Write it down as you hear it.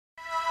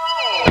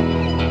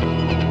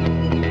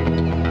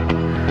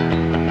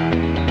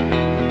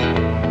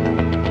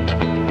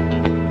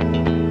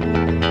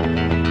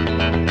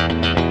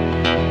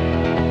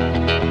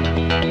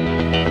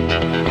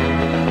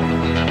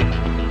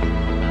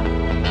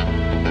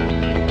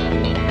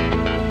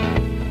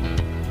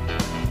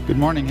Good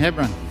morning,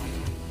 Hebron.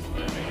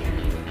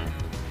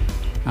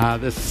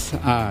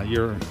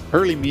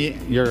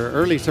 Your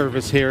early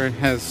service here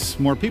has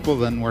more people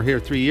than were here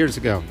 3 years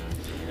ago.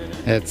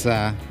 It's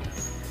I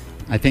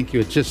think you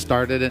had just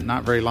started it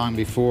not very long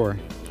before,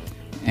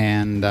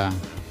 and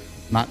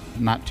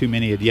not too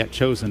many had yet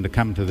chosen to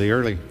come to the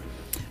early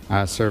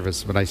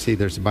service. But I see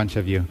there's a bunch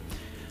of you.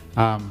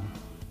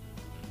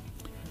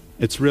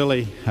 It's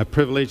really a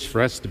privilege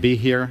for us to be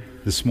here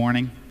this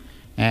morning,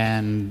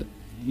 and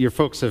your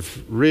folks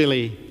have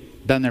really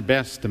done their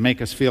best to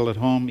make us feel at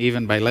home,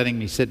 even by letting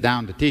me sit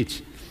down to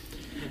teach.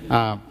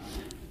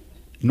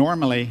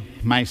 Normally,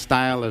 my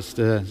style is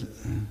to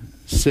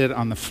sit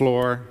on the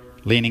floor,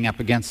 leaning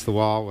up against the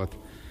wall with,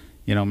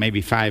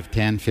 maybe 5,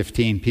 10,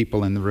 15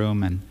 people in the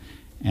room,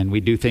 and we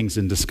do things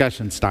in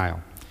discussion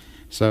style.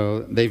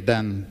 So they've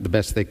done the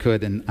best they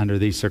could under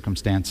these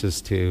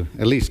circumstances to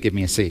at least give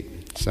me a seat.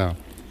 So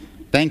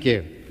thank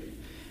you.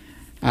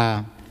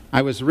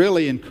 I was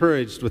really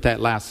encouraged with that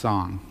last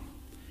song.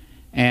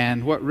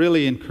 And what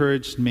really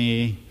encouraged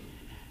me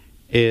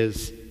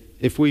is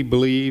if we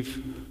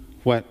believe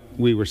what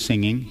we were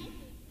singing,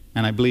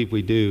 and I believe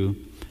we do,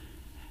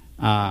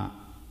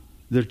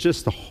 there's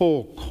just the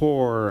whole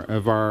core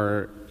of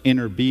our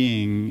inner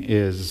being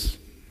is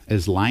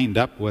lined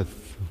up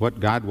with what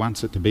God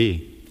wants it to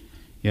be,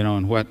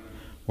 and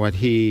what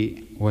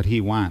He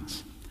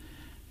wants.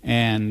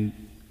 And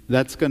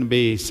that's going to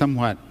be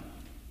somewhat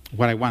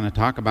what I want to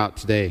talk about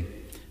today.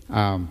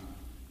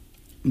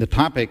 The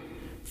topic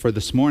for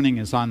this morning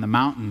is on the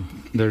mountain.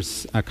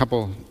 There's a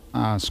couple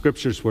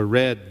scriptures were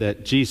read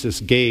that Jesus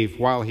gave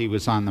while He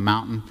was on the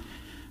mountain.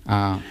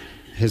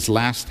 His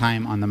last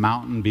time on the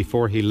mountain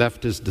before He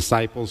left His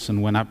disciples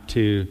and went up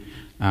to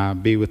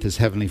be with His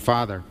Heavenly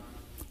Father.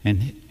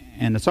 And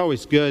it's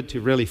always good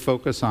to really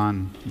focus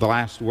on the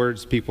last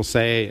words people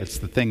say. It's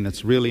the thing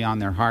that's really on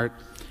their heart.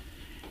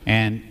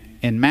 And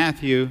in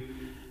Matthew,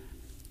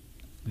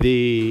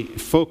 the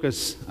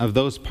focus of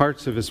those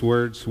parts of His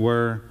words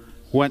were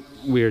what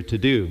we are to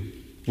do,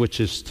 which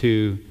is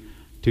to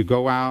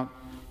go out,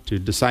 to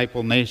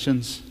disciple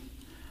nations,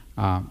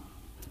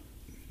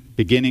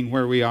 beginning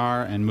where we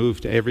are and move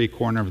to every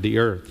corner of the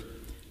earth.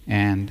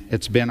 And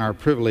it's been our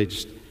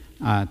privilege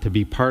to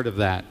be part of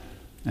that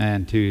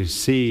and to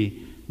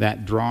see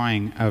that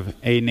drawing of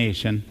a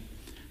nation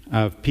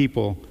of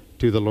people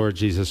to the Lord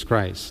Jesus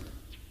Christ.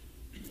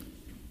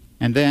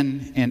 And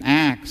then in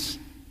Acts,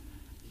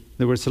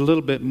 there was a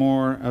little bit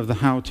more of the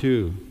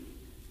how-to.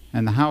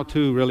 And the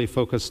how-to really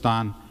focused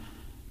on,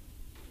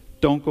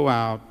 don't go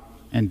out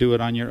and do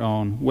it on your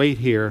own. Wait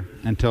here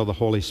until the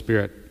Holy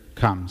Spirit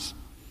comes.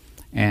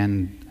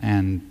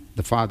 And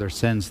the Father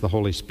sends the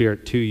Holy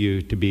Spirit to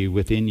you to be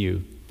within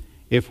you.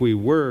 If we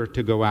were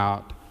to go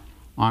out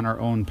on our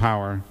own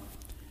power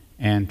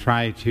and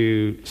try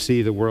to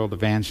see the world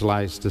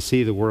evangelized, to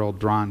see the world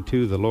drawn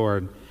to the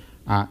Lord,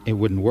 it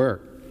wouldn't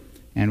work.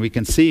 And we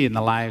can see in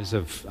the lives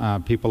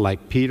of people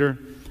like Peter,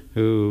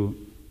 who,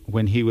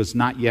 when he was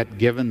not yet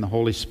given the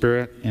Holy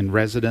Spirit in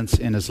residence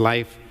in his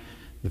life,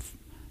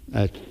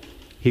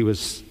 he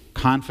was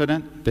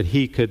confident that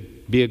he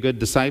could be a good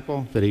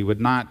disciple, that he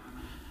would not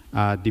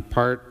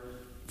depart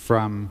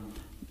from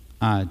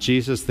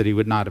Jesus, that he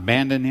would not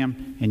abandon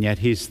him, and yet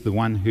he's the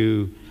one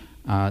who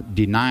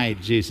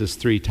denied Jesus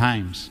 3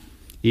 times,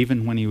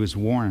 even when he was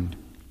warned.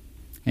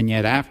 And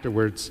yet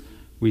afterwards,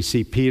 we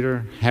see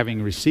Peter,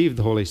 having received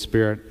the Holy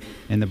Spirit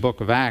in the book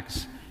of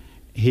Acts,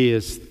 he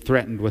is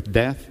threatened with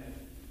death.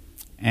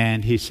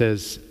 And he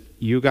says,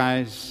 you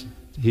guys,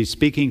 he's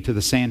speaking to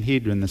the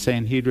Sanhedrin. The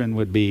Sanhedrin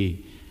would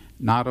be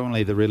not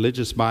only the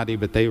religious body,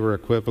 but they were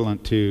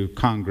equivalent to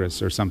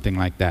Congress or something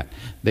like that.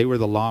 They were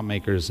the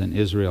lawmakers in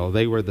Israel.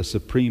 They were the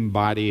supreme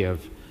body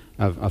of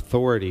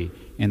authority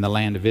in the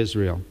land of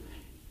Israel.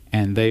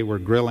 And they were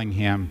grilling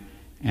him,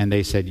 and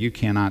they said, you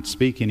cannot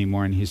speak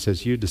anymore. And he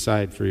says, you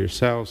decide for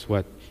yourselves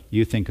what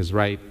you think is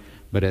right,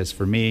 but as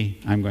for me,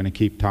 I'm going to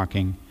keep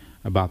talking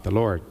about the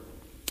Lord.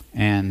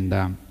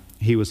 And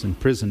he was in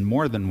prison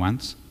more than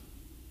once.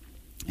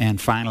 And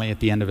finally, at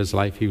the end of his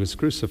life, he was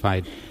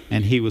crucified.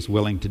 And he was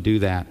willing to do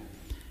that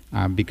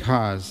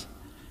because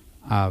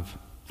of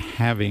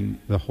having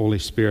the Holy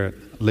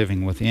Spirit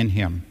living within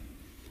him.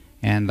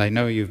 And I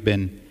know you've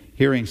been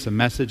hearing some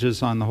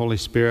messages on the Holy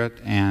Spirit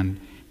and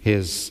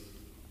His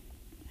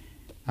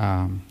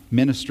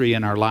ministry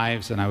in our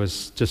lives. And I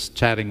was just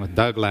chatting with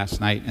Doug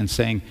last night and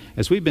saying,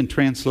 as we've been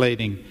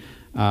translating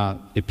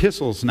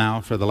epistles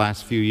now for the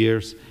last few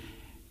years,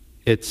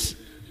 it's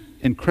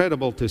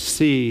incredible to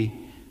see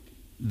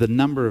the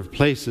number of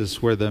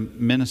places where the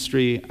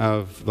ministry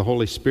of the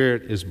Holy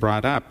Spirit is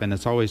brought up, and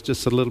it's always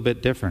just a little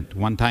bit different.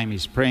 One time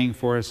He's praying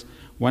for us.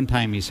 One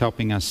time He's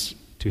helping us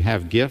to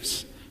have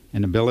gifts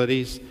and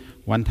abilities.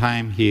 One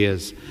time He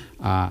is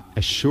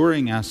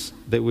assuring us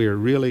that we are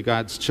really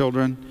God's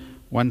children.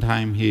 One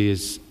time He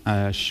is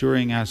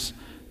assuring us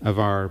of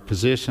our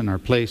position, our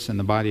place in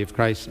the body of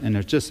Christ. And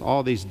there's just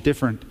all these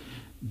different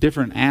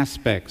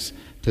aspects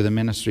to the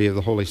ministry of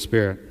the Holy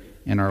Spirit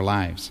in our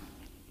lives.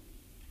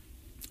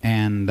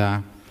 And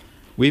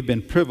we've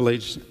been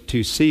privileged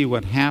to see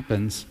what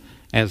happens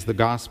as the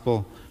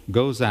gospel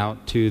goes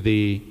out to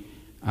the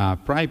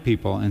Pride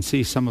people and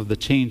see some of the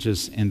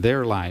changes in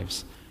their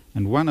lives.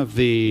 And one of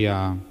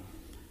the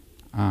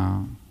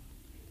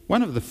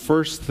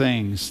first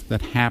things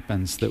that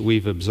happens that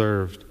we've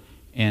observed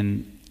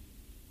in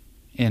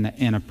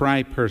a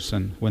Pride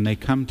person when they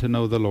come to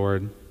know the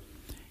Lord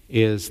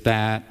is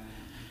that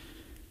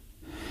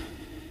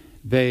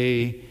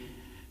they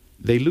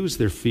lose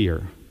their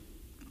fear.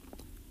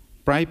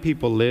 Pride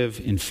people live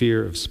in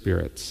fear of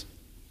spirits.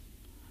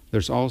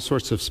 There's all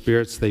sorts of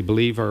spirits they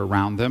believe are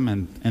around them,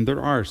 and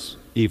there are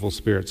evil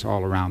spirits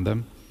all around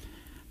them.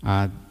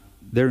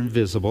 They're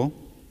invisible.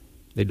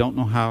 They don't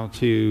know how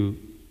to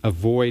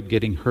avoid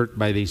getting hurt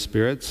by these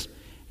spirits,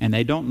 and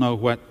they don't know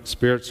what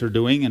spirits are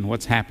doing and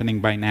what's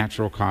happening by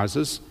natural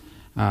causes.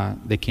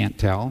 They can't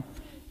tell.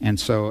 And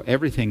so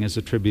everything is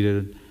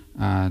attributed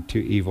to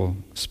evil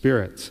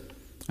spirits.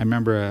 I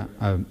remember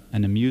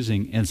an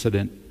amusing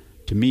incident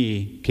to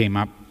me came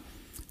up.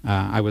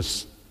 I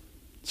was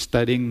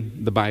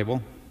studying the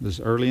Bible. It was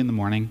early in the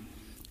morning.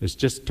 It was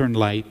just turned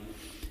light,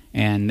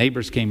 and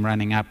neighbors came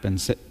running up and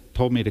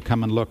told me to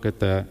come and look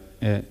at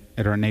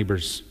our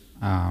neighbors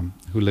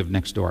who lived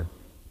next door.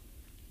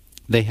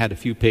 They had a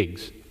few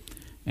pigs,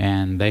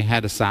 and they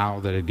had a sow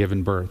that had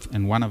given birth,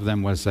 and one of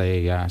them was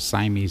a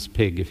Siamese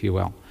pig, if you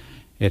will.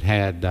 It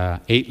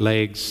had 8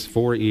 legs,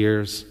 4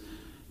 ears,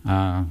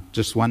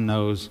 just one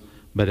nose,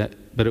 but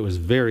it was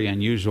very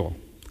unusual.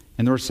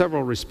 And there were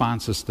several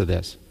responses to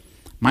this.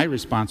 My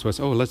response was,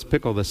 let's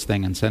pickle this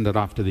thing and send it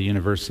off to the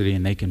university,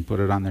 and they can put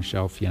it on their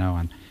shelf,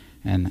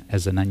 and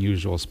as an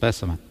unusual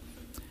specimen.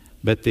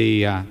 But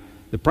the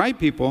Pride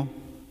people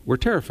were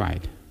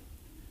terrified.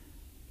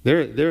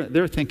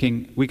 They're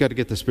thinking, we got to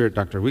get the spirit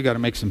doctor. We got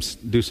to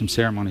do some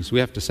ceremonies. We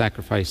have to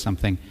sacrifice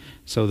something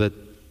so that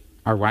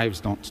our wives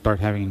don't start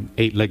having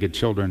 8-legged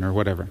children or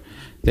whatever.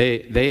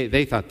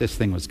 They thought this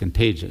thing was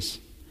contagious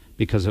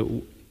because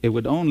it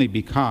would only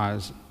be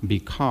caused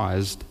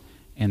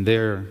in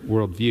their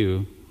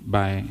worldview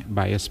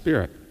by a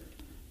spirit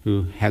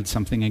who had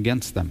something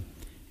against them.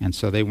 And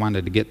so they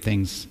wanted to get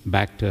things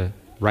back to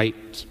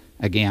right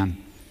again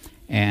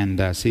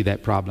and see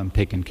that problem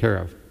taken care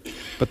of.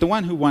 But the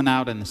one who won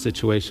out in the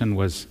situation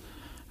was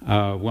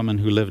a woman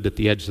who lived at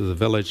the edge of the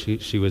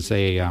village. She was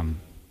a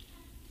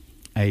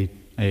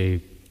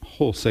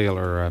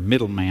wholesaler, a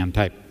middleman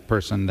type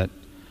person that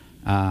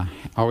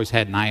always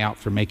had an eye out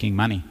for making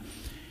money.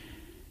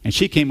 And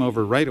she came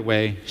over right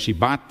away. She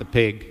bought the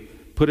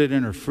pig, put it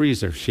in her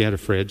freezer. She had a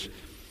fridge.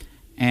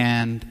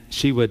 And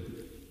she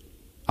would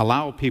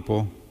allow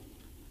people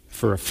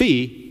for a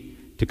fee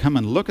to come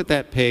and look at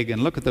that pig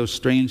and look at those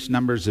strange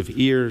numbers of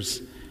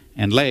ears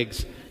and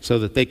legs so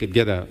that they could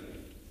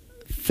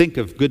think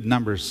of good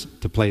numbers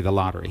to play the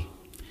lottery.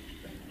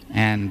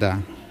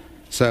 And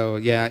so,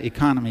 yeah,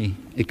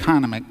 economics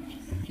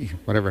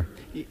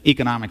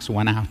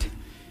went out.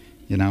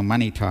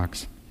 Money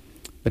talks.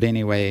 But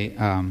anyway,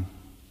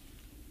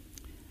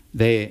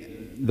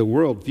 the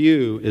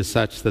worldview is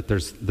such that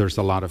there's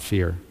a lot of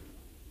fear.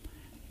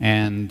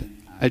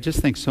 And I just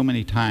think so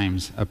many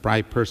times a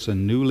Pride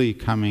person newly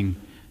coming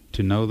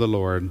to know the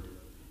Lord,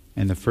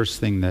 and the first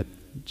thing that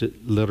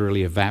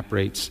literally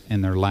evaporates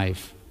in their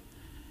life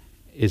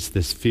is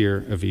this fear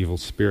of evil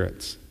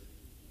spirits.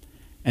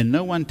 And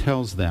no one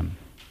tells them,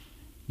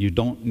 you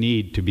don't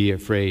need to be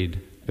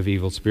afraid of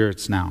evil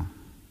spirits now.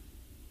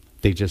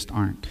 They just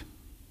aren't.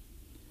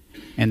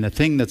 And the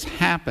thing that's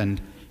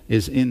happened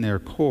is in their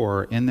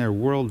core, in their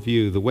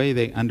worldview, the way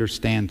they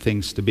understand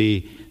things to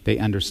be, they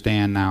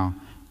understand now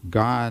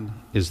God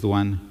is the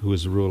one who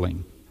is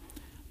ruling.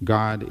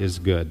 God is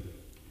good.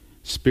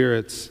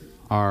 Spirits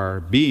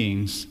are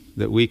beings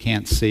that we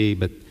can't see,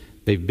 but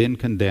they've been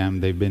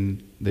condemned. They've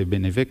been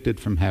evicted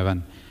from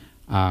heaven.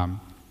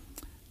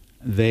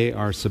 They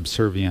are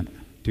subservient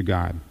to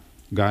God.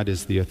 God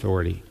is the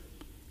authority.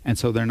 And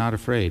so they're not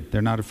afraid.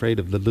 They're not afraid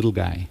of the little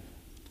guy.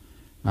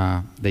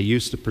 They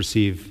used to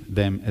perceive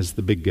them as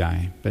the big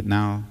guy, but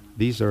now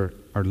these are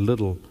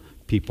little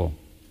people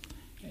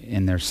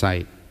in their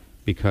sight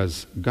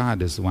because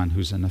God is the one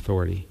who's in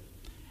authority.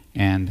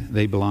 And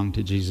they belong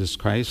to Jesus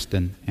Christ,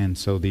 and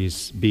so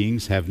these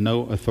beings have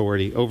no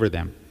authority over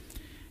them.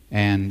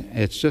 And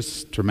it's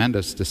just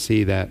tremendous to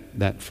see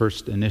that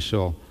first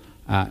initial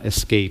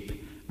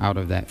escape out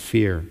of that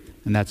fear.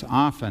 And that's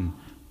often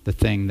the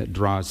thing that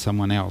draws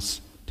someone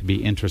else to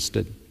be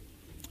interested.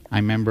 I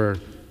remember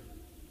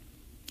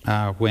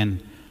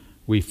when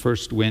we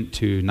first went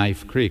to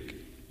Knife Creek,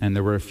 and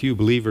there were a few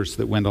believers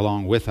that went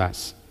along with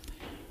us.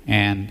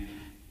 And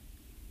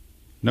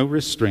no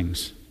wrist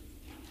strings.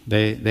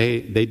 They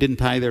didn't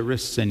tie their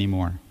wrists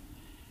anymore.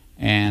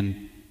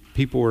 And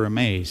people were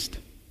amazed.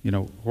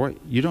 What?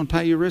 You don't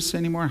tie your wrists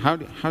anymore? How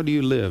do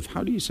you live?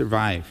 How do you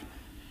survive?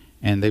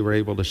 And they were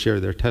able to share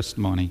their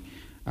testimony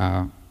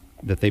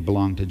that they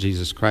belonged to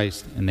Jesus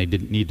Christ, and they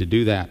didn't need to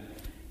do that.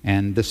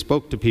 And this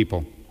spoke to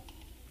people.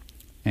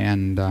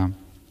 And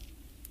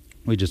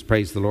we just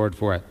praise the Lord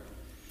for it.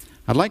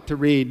 I'd like to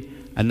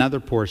read another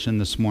portion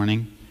this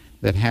morning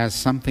that has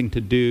something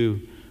to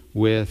do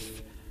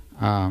with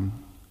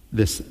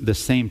the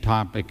same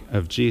topic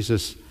of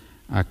Jesus'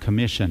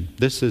 commission.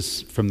 This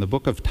is from the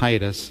book of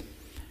Titus,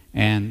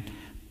 and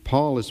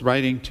Paul is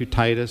writing to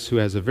Titus, who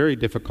has a very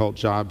difficult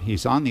job.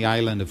 He's on the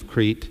island of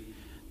Crete.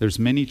 There's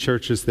many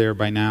churches there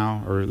by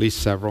now, or at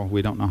least several.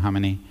 We don't know how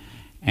many.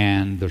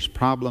 And there's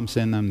problems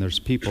in them. There's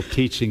people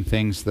teaching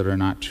things that are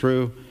not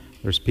true.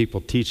 There's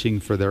people teaching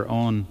for their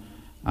own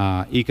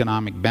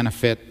economic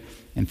benefit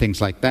and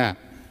things like that.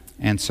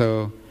 And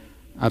so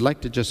I'd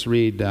like to just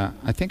read,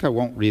 I think I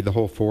won't read the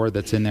whole 4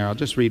 that's in there. I'll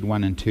just read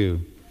 1 and 2.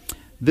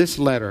 This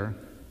letter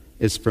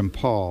is from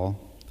Paul,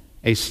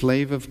 a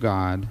slave of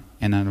God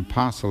and an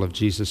apostle of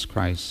Jesus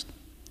Christ.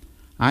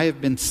 I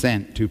have been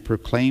sent to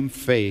proclaim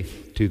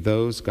faith to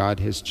those God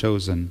has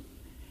chosen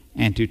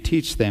and to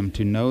teach them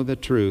to know the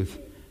truth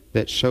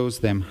that shows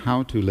them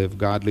how to live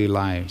godly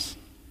lives.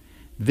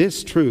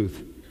 This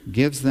truth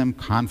gives them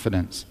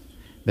confidence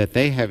that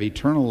they have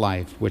eternal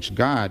life, which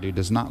God, who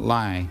does not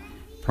lie,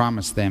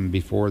 promised them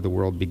before the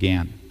world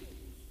began.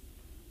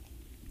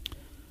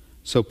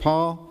 So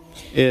Paul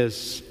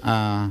is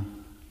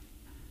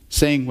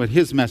saying what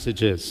his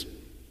message is.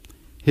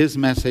 His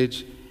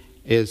message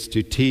is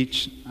to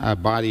teach a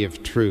body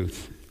of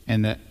truth,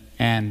 and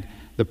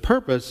the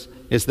purpose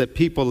is that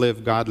people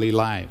live godly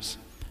lives.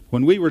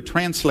 When we were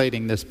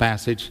translating this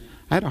passage,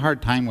 I had a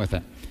hard time with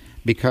it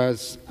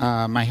because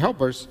my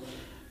helpers,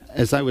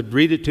 as I would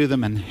read it to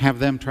them and have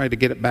them try to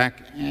give it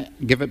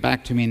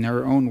back to me in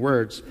their own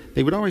words,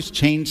 they would always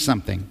change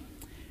something.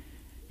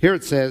 Here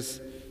it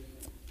says,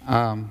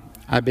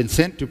 I've been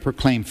sent to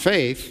proclaim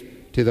faith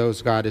to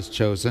those God has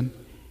chosen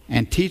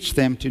and teach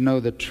them to know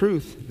the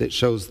truth that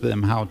shows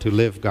them how to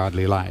live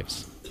godly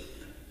lives.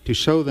 To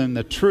show them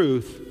the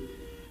truth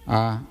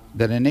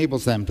that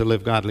enables them to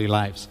live godly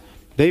lives.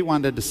 They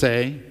wanted to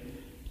say,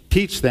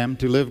 teach them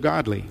to live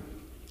godly.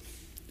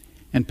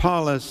 And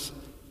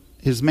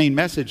his main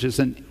message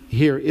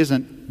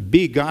isn't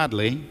be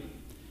godly.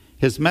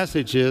 His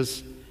message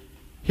is,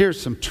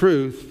 here's some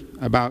truth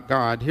about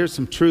God. Here's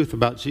some truth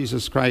about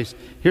Jesus Christ.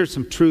 Here's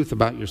some truth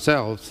about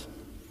yourselves.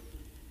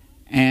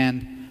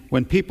 And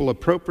when people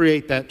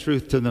appropriate that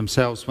truth to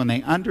themselves, when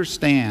they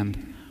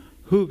understand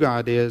who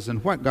God is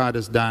and what God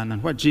has done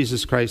and what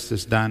Jesus Christ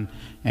has done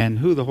and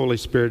who the Holy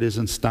Spirit is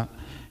and stuff,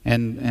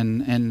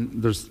 and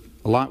there's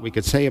a lot we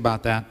could say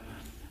about that,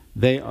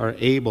 they are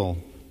able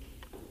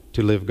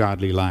to live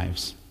godly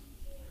lives.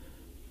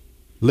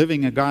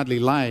 Living a godly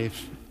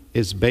life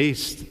is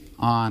based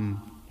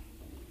on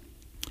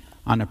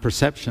a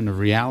perception of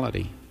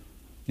reality.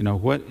 You know,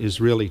 what is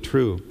really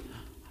true.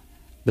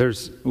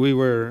 We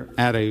were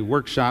at a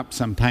workshop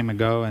some time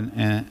ago,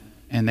 and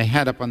they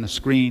had up on the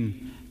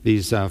screen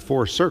these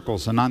 4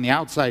 circles, and on the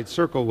outside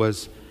circle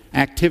was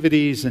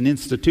activities and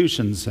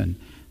institutions and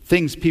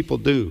things people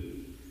do.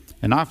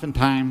 And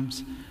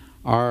oftentimes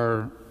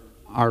our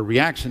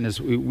reaction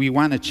is we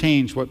want to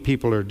change what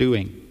people are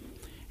doing.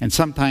 And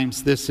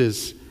sometimes this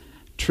is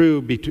true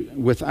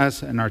with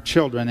us and our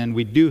children, and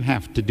we do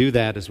have to do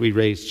that as we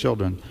raise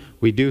children.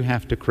 We do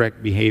have to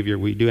correct behavior.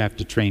 We do have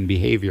to train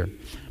behavior.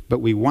 But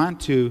we want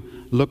to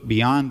look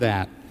beyond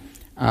that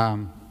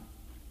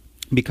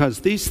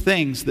because these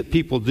things that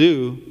people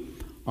do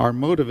are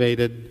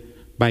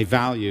motivated by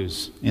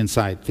values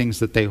inside, things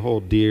that they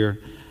hold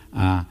dear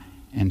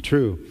and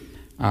true.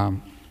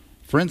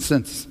 For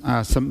instance,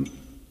 some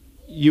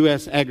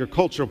U.S.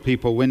 agricultural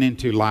people went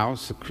into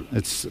Laos,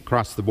 it's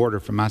across the border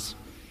from us,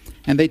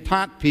 and they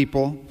taught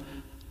people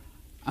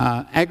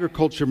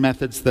agriculture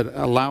methods that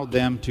allowed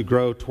them to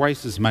grow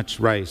twice as much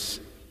rice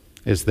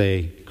as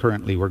they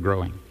currently were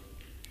growing.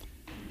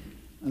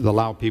 The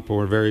Lao people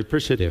were very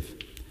appreciative.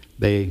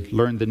 They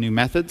learned the new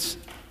methods,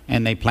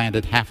 and they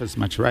planted half as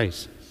much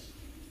rice,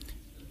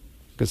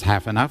 because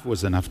half enough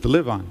was enough to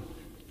live on.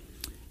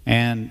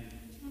 And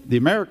the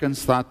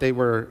Americans thought they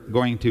were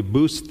going to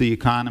boost the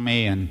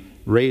economy and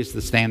raise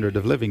the standard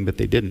of living, but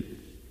they didn't,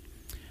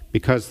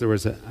 because there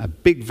was a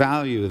big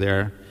value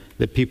there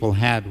that people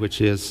had, which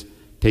is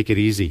take it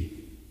easy,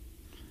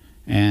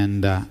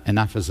 and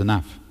enough is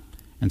enough.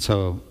 And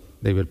so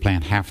they would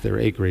plant half their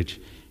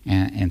acreage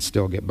and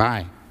still get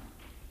by.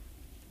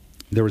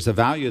 There was a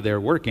value there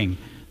working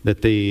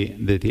that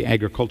the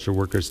agriculture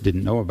workers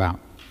didn't know about.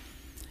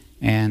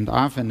 And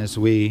often as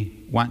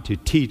we want to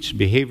teach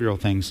behavioral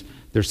things,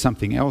 there's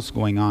something else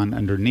going on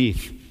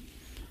underneath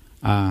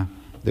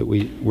that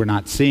we're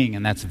not seeing,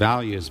 and that's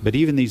values. But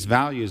even these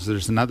values,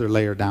 there's another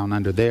layer down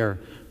under there,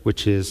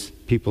 which is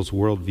people's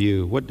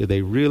worldview. What do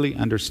they really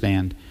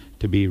understand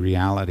to be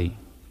reality?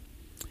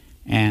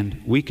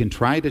 And we can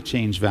try to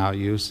change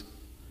values.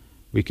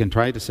 We can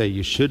try to say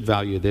you should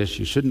value this,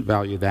 you shouldn't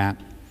value that.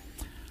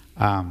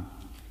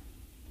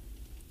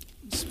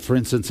 For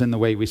instance, in the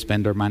way we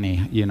spend our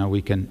money, you know,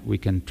 we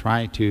can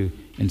try to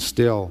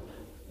instill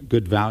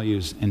good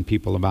values in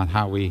people about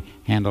how we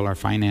handle our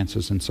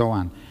finances and so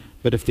on.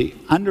 But if the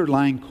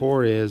underlying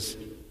core is,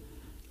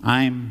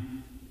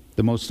 I'm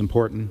the most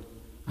important,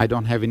 I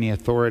don't have any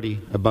authority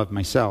above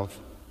myself,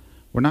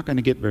 we're not going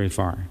to get very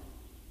far.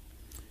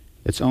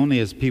 It's only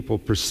as people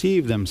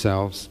perceive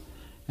themselves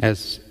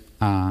as,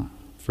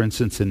 for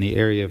instance, in the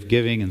area of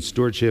giving and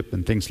stewardship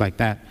and things like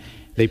that,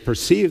 they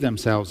perceive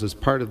themselves as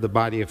part of the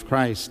body of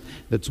Christ.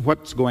 That's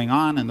what's going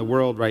on in the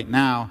world right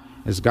now,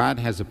 is God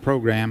has a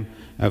program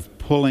of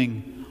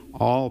pulling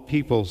all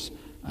peoples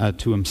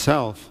to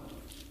himself.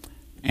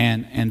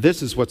 And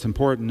this is what's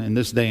important in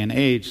this day and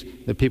age,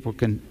 that people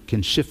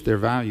can shift their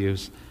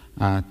values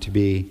to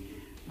be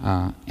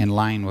in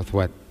line with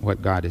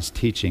what God is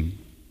teaching.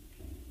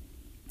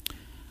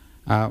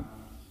 A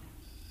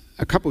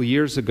couple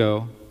years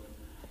ago,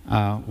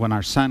 when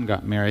our son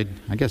got married,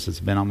 I guess it's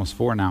been almost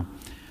 4 now,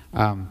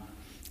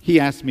 he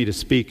asked me to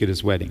speak at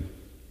his wedding.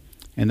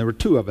 And there were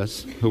 2 of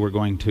us who were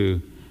going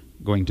to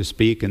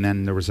speak, and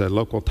then there was a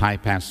local Thai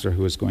pastor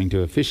who was going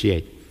to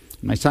officiate.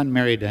 My son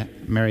married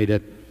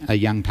a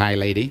young Thai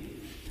lady,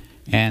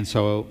 and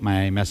so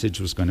my message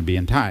was going to be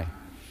in Thai.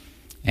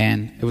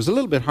 And it was a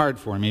little bit hard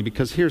for me,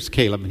 because here's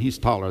Caleb, and he's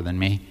taller than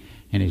me,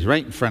 and he's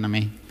right in front of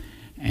me,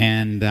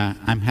 and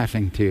I'm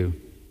having to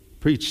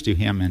preach to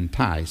him in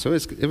Thai. So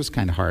it was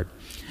kind of hard.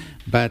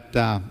 But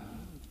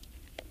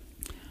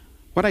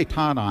what I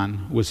taught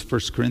on was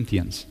 1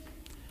 Corinthians.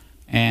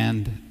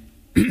 And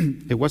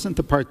it wasn't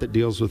the part that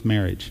deals with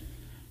marriage.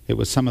 It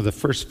was some of the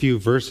first few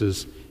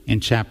verses in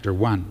chapter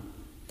 1.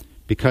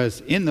 Because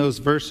in those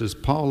verses,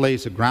 Paul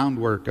lays a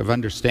groundwork of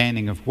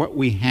understanding of what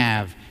we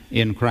have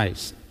in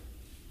Christ.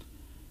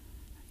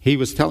 He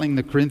was telling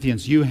the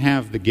Corinthians, you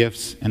have the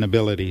gifts and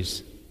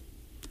abilities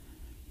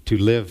to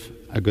live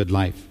a good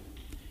life.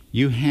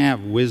 You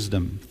have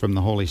wisdom from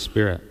the Holy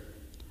Spirit.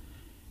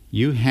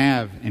 You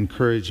have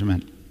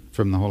encouragement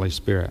from the Holy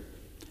Spirit.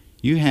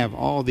 You have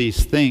all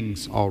these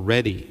things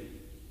already.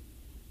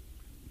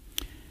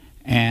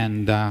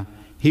 And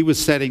he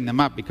was setting them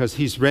up because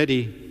he's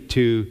ready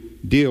to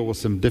deal with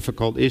some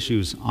difficult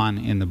issues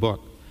in the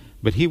book.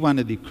 But he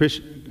wanted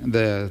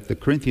the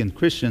Corinthian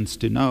Christians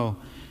to know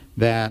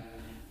that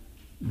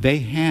they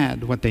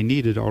had what they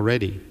needed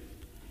already.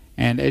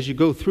 And as you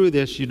go through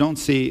this, you don't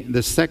see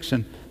this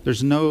section,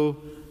 there's no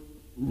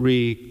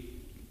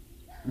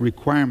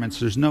requirements,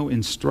 there's no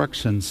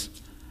instructions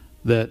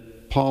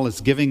that Paul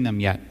is giving them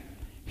yet.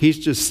 He's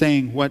just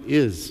saying what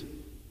is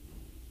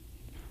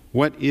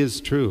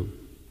true.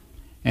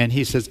 And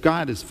he says,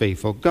 God is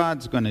faithful.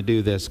 God's going to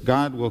do this.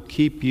 God will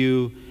keep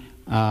you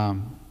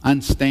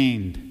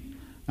unstained.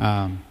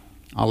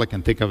 All I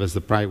can think of is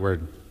the pride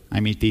word.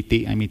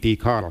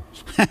 Carl.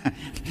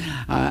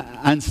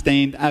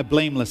 Unstained,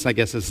 blameless, I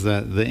guess is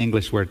the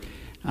English word.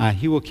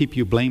 He will keep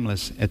you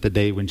blameless at the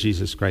day when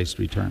Jesus Christ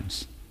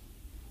returns.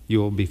 You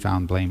will be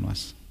found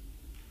blameless.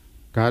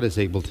 God is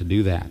able to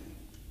do that.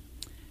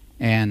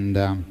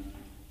 And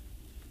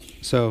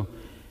so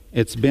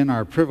it's been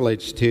our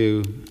privilege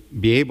to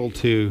be able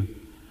to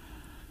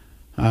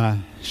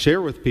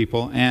share with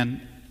people.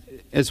 And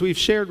as we've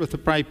shared with the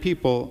Pride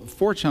people,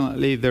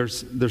 fortunately,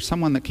 there's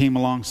someone that came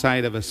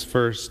alongside of us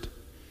first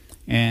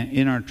and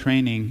in our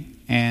training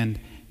and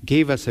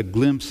gave us a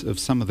glimpse of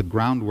some of the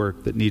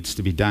groundwork that needs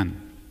to be done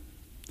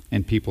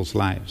in people's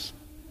lives.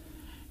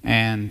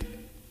 And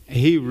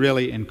he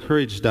really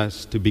encouraged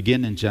us to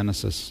begin in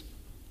Genesis.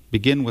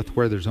 Begin with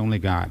where there's only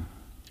God.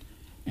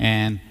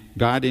 And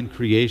God in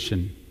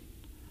creation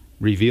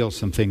reveals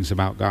some things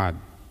about God.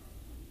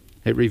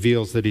 It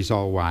reveals that he's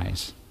all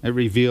wise. It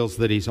reveals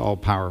that he's all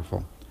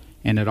powerful.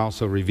 And it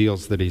also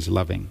reveals that he's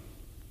loving.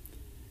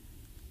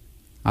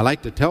 I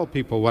like to tell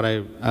people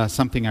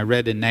something I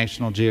read in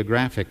National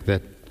Geographic,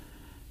 that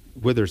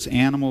whether it's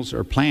animals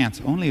or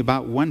plants, only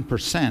about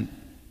 1%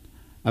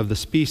 of the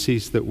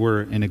species that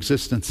were in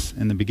existence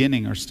in the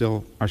beginning are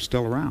still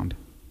around.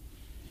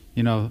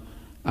 You know,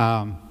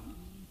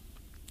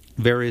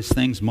 various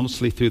things,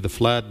 mostly through the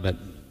flood, but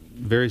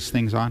various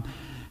things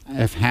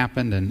have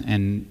happened,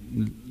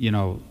 and you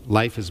know,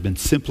 life has been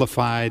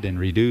simplified and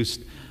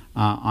reduced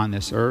on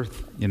this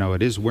earth. You know,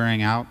 it is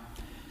wearing out,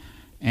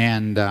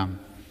 and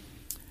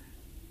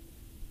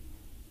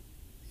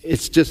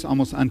it's just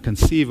almost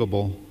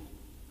inconceivable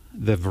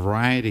the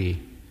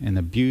variety and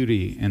the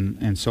beauty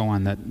and so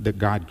on that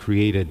God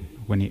created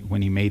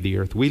when he made the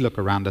earth. We look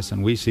around us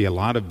and we see a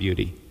lot of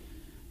beauty.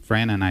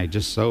 Fran and I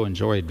just so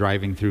enjoy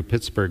driving through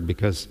Pittsburgh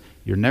because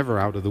you're never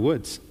out of the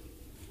woods.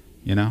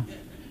 You know,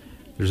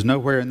 there's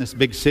nowhere in this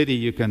big city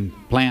you can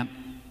plant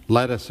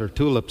lettuce or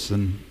tulips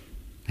and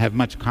have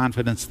much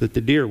confidence that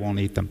the deer won't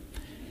eat them.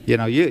 You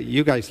know,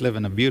 you guys live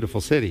in a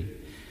beautiful city.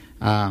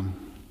 But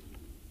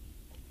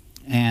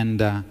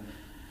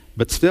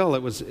still,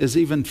 it is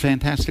even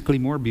fantastically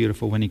more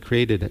beautiful when he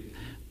created it.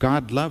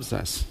 God loves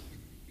us.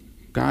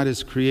 God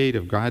is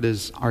creative. God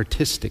is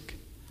artistic.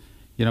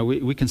 You know,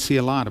 we can see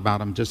a lot about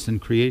him just in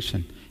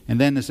creation.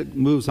 And then as it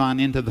moves on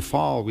into the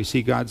fall, we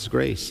see God's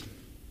grace.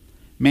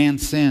 Man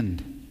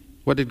sinned.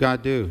 What did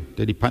God do?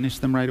 Did he punish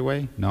them right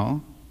away?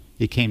 No.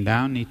 He came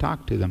down and he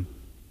talked to them.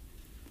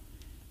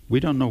 We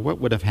don't know what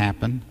would have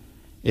happened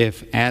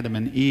if Adam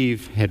and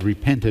Eve had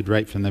repented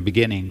right from the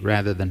beginning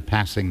rather than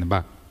passing the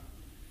buck.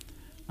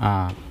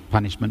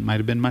 Punishment might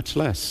have been much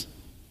less.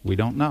 We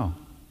don't know.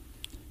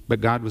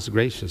 But God was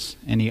gracious,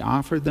 and he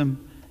offered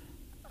them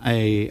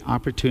an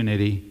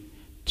opportunity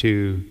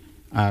to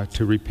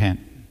repent,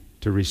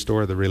 to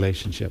restore the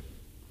relationship.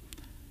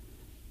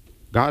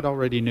 God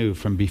already knew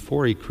from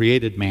before he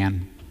created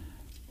man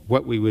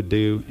what we would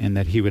do, and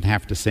that he would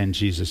have to send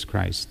Jesus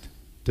Christ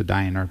to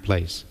die in our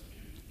place.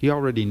 He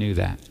already knew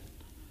that.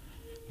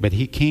 But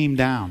he came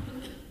down.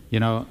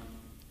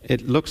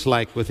 It looks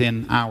like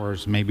within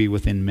hours, maybe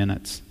within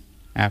minutes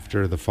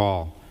after the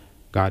fall,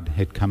 God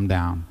had come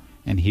down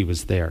and he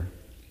was there.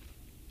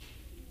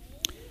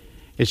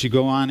 As you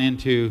go on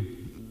into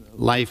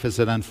life as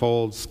it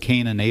unfolds,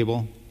 Cain and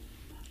Abel,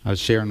 I was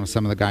sharing with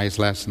some of the guys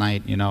last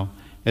night,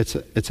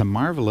 it's a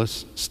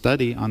marvelous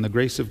study on the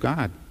grace of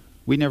God.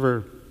 We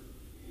never,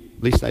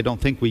 at least I don't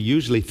think we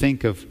usually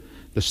think of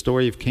the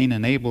story of Cain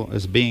and Abel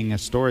as being a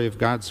story of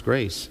God's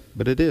grace,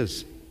 but it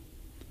is.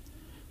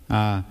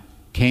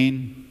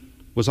 Cain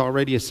was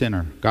already a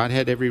sinner. God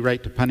had every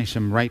right to punish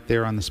him right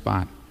there on the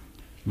spot.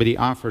 But he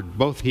offered,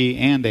 both he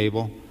and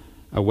Abel,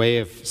 a way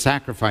of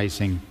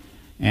sacrificing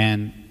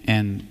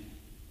and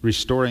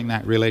restoring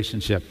that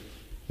relationship.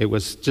 It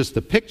was just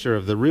a picture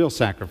of the real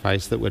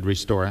sacrifice that would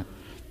restore it.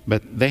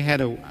 But they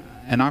had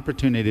an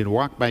opportunity to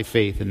walk by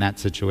faith in that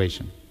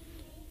situation.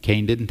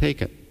 Cain didn't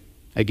take it.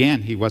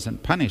 Again, he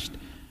wasn't punished.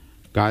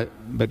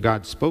 But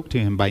God spoke to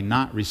him by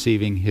not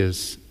receiving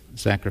his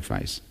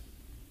sacrifice.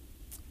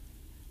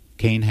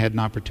 Cain had an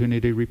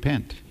opportunity to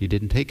repent. He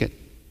didn't take it.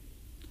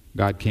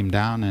 God came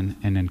down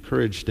and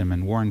encouraged him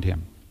and warned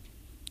him.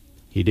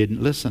 He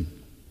didn't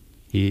listen.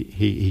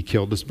 He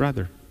killed his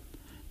brother.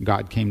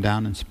 God came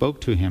down and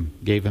spoke to him,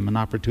 gave him an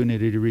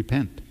opportunity to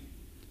repent.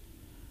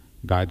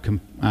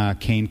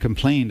 Cain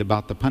complained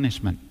about the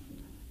punishment.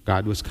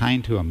 God was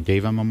kind to him,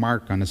 gave him a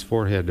mark on his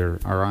forehead or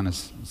on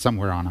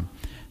somewhere on him,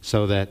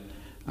 so that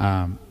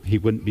he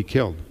wouldn't be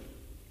killed.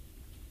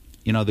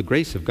 The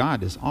grace of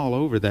God is all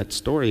over that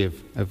story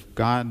of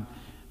God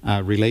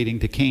relating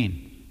to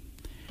Cain.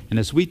 And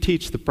as we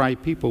teach the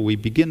bride people, we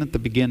begin at the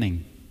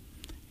beginning,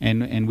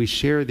 and we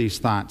share these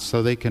thoughts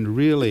so they can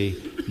really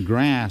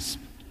grasp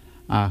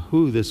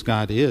who this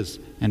God is.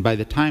 And by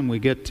the time we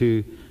get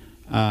to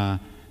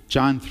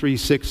John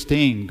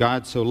 3:16,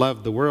 God so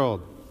loved the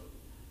world,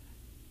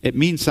 it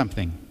means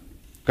something.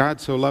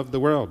 God so loved the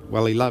world.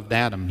 Well, he loved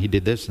Adam. He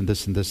did this and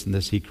this and this and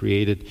this. He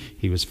created.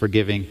 He was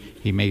forgiving.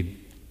 He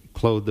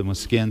clothed them with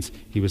skins.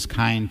 He was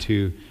kind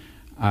to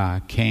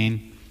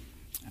Cain.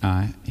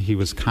 He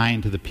was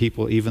kind to the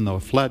people, even though a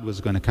flood was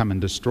going to come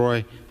and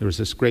destroy. There was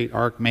this great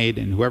ark made,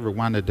 and whoever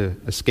wanted to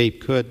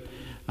escape could.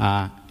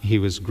 He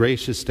was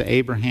gracious to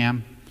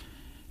Abraham.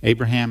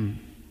 Abraham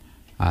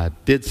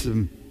did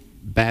some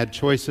bad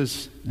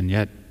choices, and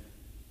yet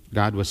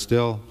God was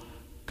still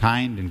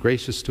kind and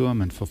gracious to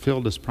him and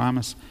fulfilled his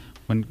promise.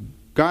 When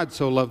God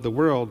so loved the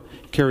world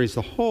carries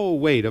the whole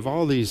weight of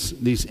all these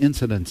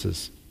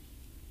incidences.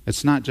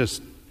 It's not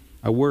just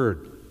a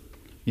word,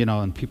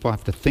 and people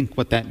have to think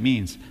what that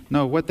means.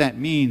 No, what that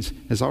means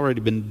has already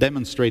been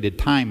demonstrated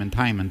time and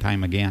time and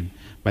time again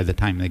by the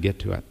time they get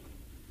to it.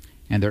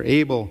 And they're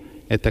able,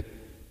 at the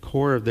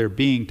core of their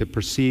being, to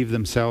perceive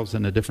themselves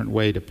in a different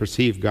way, to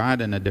perceive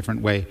God in a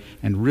different way,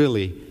 and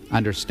really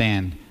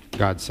understand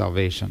God's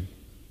salvation.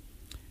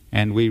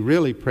 And we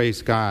really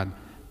praise God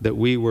that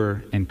we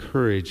were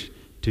encouraged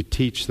to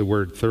teach the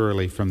Word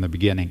thoroughly from the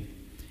beginning.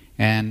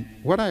 And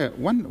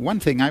one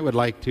thing I would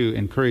like to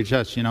encourage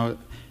us,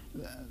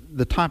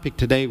 the topic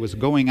today was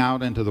going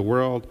out into the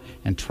world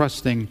and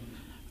trusting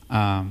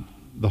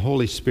the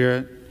Holy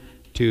Spirit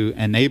to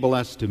enable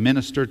us to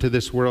minister to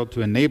this world,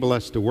 to enable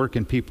us to work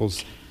in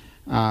people's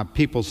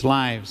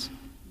lives.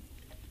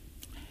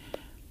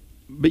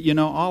 But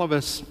all of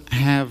us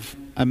have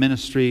a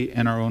ministry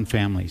in our own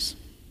families.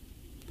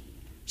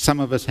 Some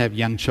of us have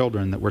young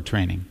children that we're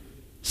training.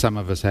 Some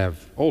of us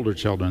have older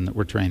children that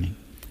we're training.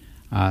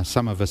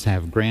 Some of us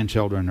have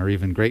grandchildren or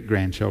even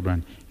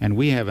great-grandchildren. And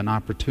we have an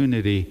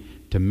opportunity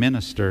to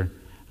minister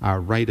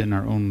right in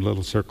our own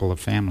little circle of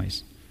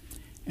families.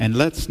 And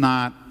let's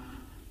not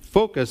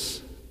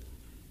focus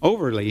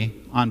overly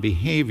on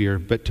behavior,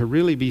 but to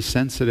really be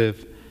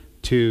sensitive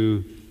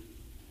to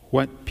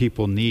what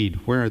people need.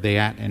 Where are they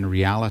at in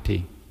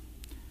reality?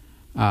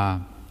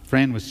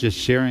 Fran was just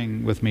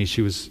sharing with me.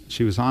 She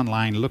was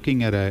online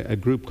looking at a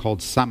group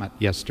called Summit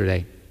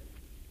yesterday.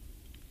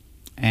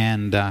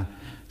 And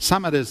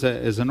Summit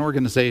is an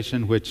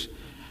organization which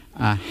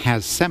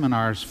has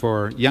seminars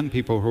for young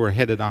people who are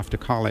headed off to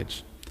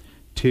college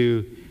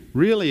to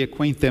really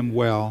acquaint them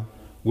well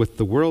with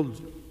the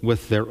world,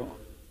 with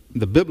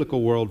the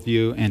biblical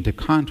worldview, and to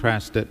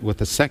contrast it with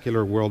the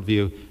secular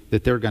worldview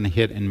that they're going to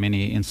hit in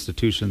many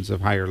institutions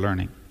of higher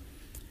learning.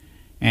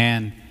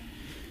 And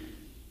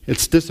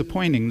it's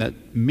disappointing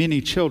that many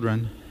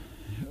children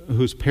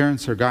whose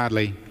parents are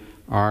godly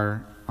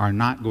are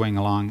not going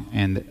along,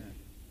 and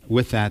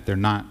with that they're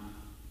not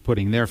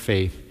putting their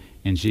faith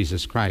in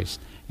Jesus Christ.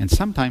 And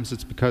sometimes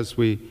it's because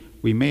we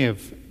may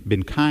have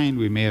been kind,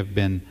 we may have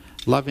been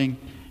loving,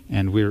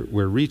 and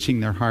we're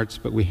reaching their hearts,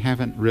 but we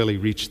haven't really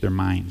reached their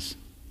minds.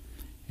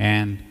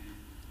 And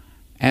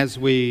as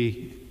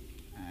we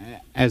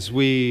as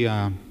we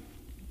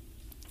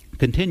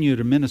continue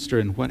to minister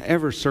in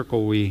whatever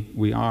circle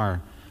we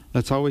are,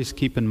 let's always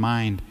keep in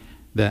mind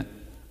that,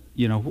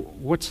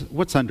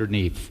 what's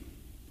underneath?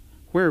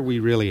 Where are we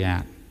really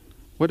at?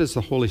 What is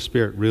the Holy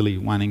Spirit really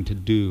wanting to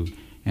do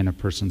in a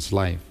person's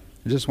life?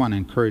 I just want to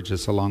encourage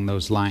us along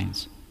those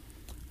lines.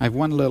 I have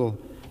one little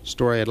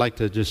story I'd like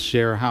to just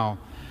share. How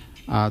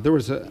there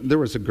was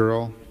a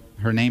girl.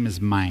 Her name is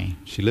Mai.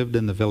 She lived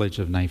in the village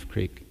of Knife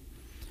Creek,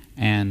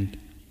 and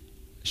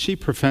she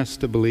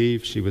professed to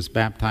believe. She was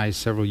baptized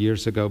several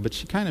years ago, but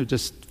she kind of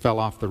just fell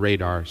off the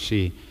radar.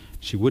 She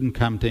wouldn't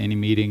come to any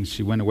meetings.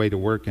 She went away to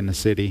work in the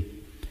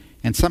city.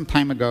 And some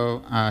time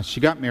ago,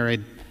 she got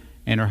married,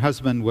 and her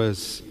husband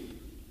was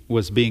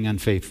being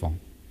unfaithful.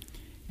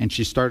 And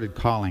she started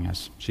calling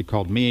us. She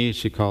called me.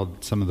 She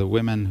called some of the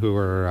women who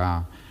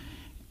were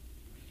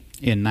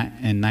in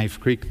Knife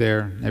Creek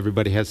there.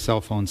 Everybody has cell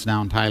phones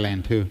now in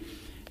Thailand too.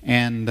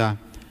 And I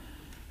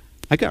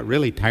got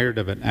really tired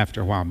of it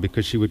after a while,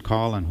 because she would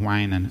call and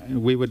whine,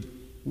 and we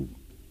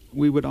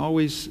would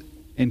always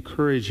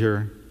encourage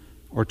her,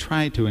 or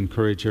try to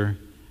encourage her,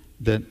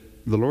 that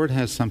the Lord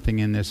has something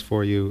in this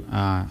for you.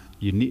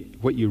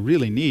 What you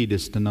really need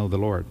is to know the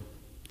Lord.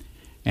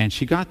 And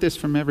she got this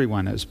from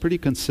everyone. It was pretty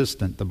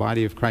consistent. The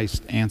body of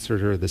Christ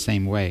answered her the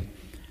same way.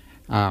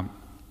 One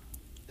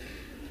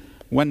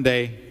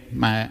day,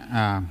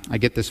 I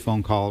get this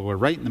phone call. We're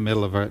right in the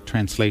middle of a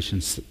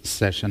translation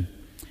session.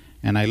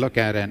 And I look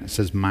at it and it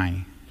says,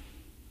 Mai.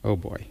 Oh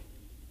boy.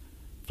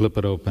 Flip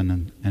it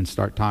open and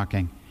start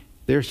talking.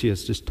 There she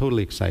is, just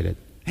totally excited.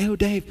 Hey, oh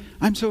Dave,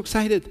 I'm so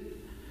excited.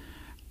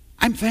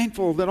 I'm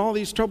thankful that all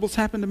these troubles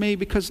happened to me,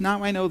 because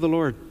now I know the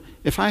Lord.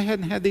 If I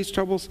hadn't had these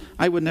troubles,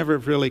 I would never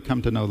have really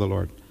come to know the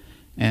Lord.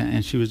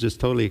 And she was just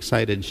totally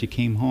excited. And she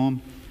came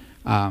home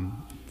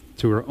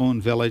to her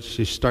own village.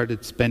 She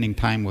started spending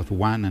time with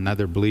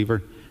another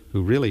believer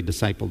who really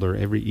discipled her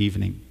every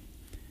evening.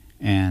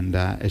 And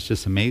it's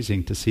just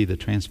amazing to see the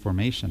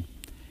transformation.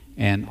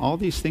 And all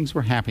these things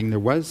were happening. There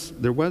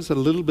was a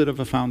little bit of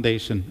a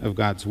foundation of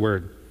God's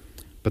Word,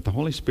 but the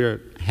Holy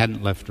Spirit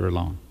hadn't left her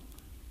alone.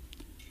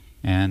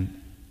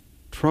 And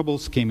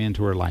troubles came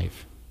into her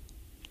life.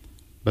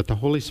 But the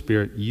Holy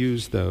Spirit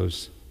used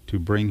those to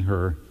bring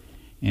her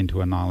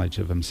into a knowledge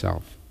of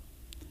Himself.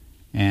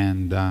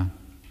 And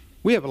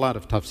we have a lot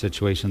of tough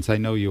situations. I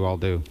know you all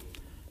do.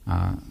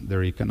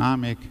 They're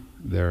economic,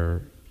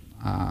 they're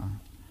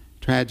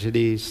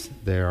tragedies,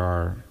 there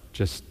are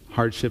just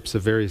hardships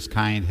of various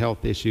kinds,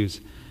 health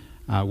issues.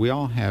 We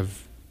all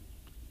have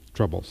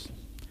troubles.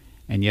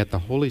 And yet the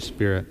Holy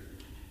Spirit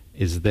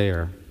is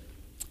there.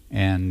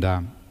 And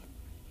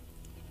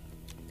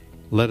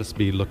let us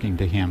be looking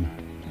to Him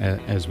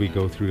as we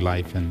go through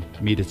life and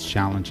meet its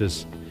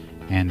challenges,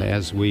 and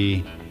as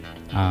we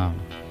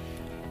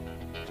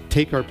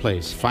take our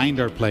place, find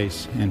our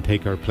place, and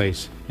take our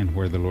place in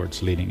where the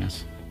Lord's leading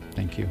us.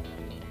 Thank you.